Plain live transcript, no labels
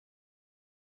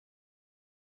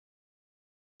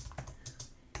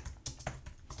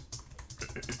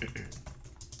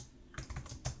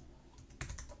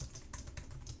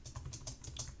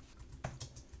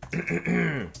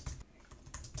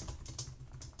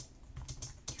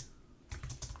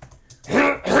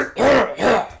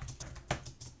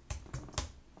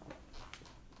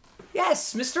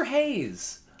Yes, Mr.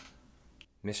 Hayes.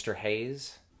 Mr.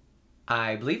 Hayes?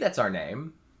 I believe that's our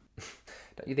name.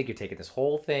 Don't you think you're taking this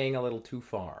whole thing a little too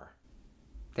far?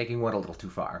 Taking what a little too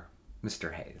far,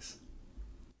 Mr. Hayes?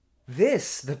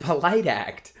 This, the polite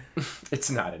act. It's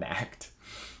not an act.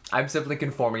 I'm simply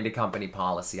conforming to company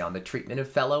policy on the treatment of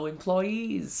fellow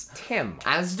employees. Tim.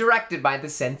 As directed by the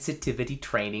sensitivity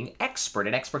training expert,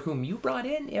 an expert whom you brought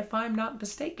in, if I'm not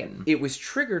mistaken. It was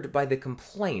triggered by the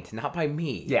complaint, not by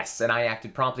me. Yes, and I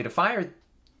acted promptly to fire,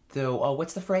 though,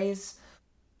 what's the phrase?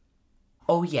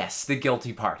 Oh yes, the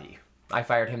guilty party. I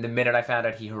fired him the minute I found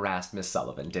out he harassed Miss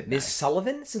Sullivan, didn't I? Miss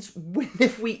Sullivan? Since when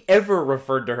have we ever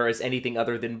referred to her as anything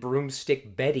other than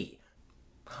Broomstick Betty?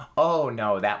 Oh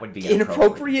no, that would be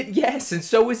inappropriate. Yes, and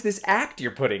so is this act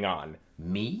you're putting on.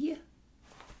 Me?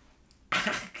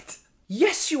 Act?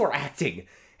 Yes, you are acting.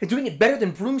 And doing it better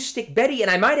than Broomstick Betty,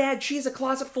 and I might add, she has a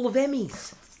closet full of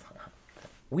Emmys.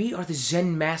 We are the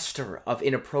Zen master of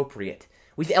inappropriate.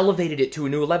 We've elevated it to a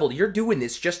new level. You're doing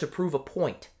this just to prove a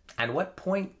point. And what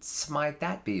points might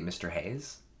that be, Mr.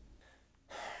 Hayes?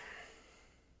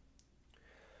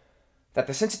 That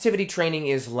the sensitivity training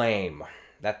is lame.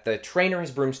 That the trainer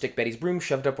has Broomstick Betty's broom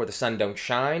shoved up where the sun don't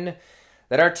shine.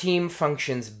 That our team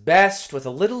functions best with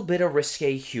a little bit of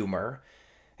risque humor.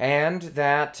 And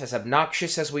that, as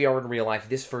obnoxious as we are in real life,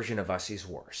 this version of us is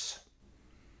worse.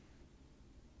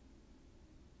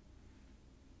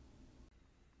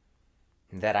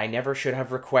 That I never should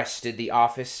have requested the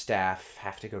office staff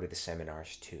have to go to the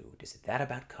seminars too. Does that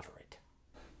about cover it?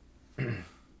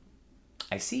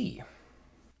 I see.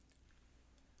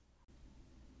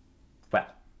 Well,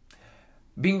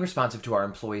 being responsive to our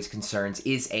employees' concerns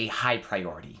is a high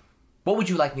priority. What would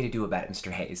you like me to do about it,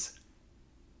 Mr. Hayes?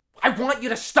 I want you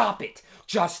to stop it!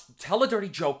 Just tell a dirty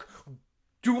joke.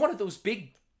 Do one of those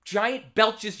big, giant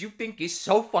belches you think is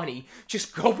so funny.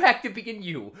 Just go back to being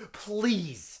you,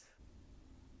 please.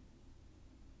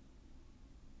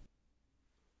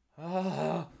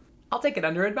 I'll take it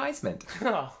under advisement.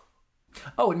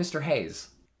 Oh, and Mr. Hayes.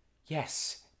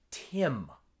 Yes, Tim.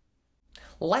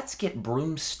 Let's get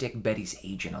Broomstick Betty's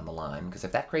agent on the line, because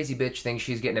if that crazy bitch thinks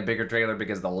she's getting a bigger trailer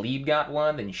because the lead got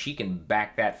one, then she can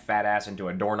back that fat ass into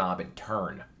a doorknob and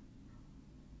turn.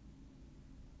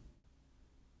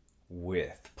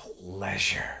 With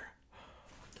pleasure.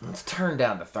 Let's turn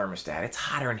down the thermostat. It's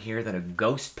hotter in here than a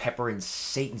ghost pepper in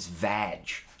Satan's vag.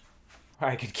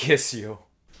 I could kiss you.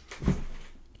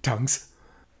 Tongues.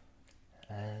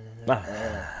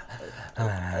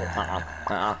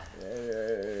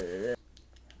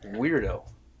 Weirdo.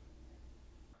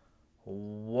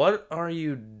 What are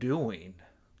you doing?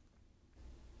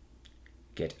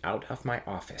 Get out of my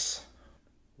office.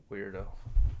 Weirdo.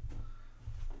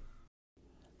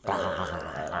 What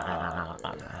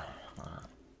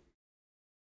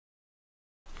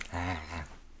am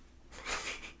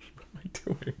I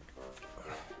doing?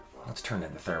 Let's turn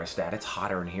down the thermostat. It's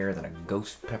hotter in here than a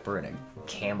ghost pepper in a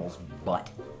camel's butt.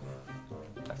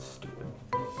 That's stupid.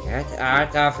 Get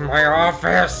out of my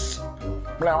office!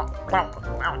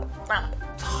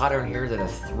 It's hotter in here than a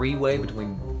three-way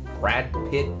between Brad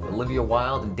Pitt, Olivia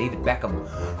Wilde, and David Beckham.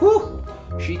 Whew!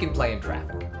 She can play in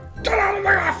traffic. Get out of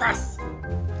my office!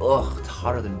 Ugh, it's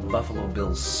hotter than Buffalo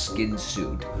Bill's skin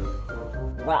suit.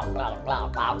 Ugh,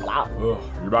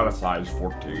 you're about a size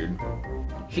 14.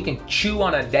 She can chew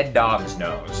on a dead dog's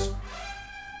nose.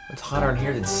 It's hotter in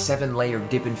here than 7-layer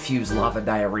dip-infused lava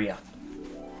diarrhea.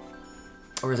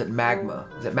 Or is it magma?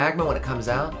 Is it magma when it comes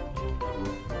out?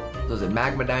 So is it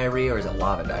magma diarrhea or is it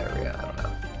lava diarrhea? I don't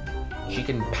know. She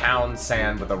can pound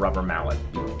sand with a rubber mallet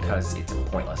because it's a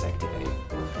pointless activity.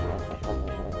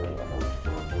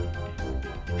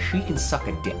 She can suck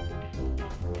a dick.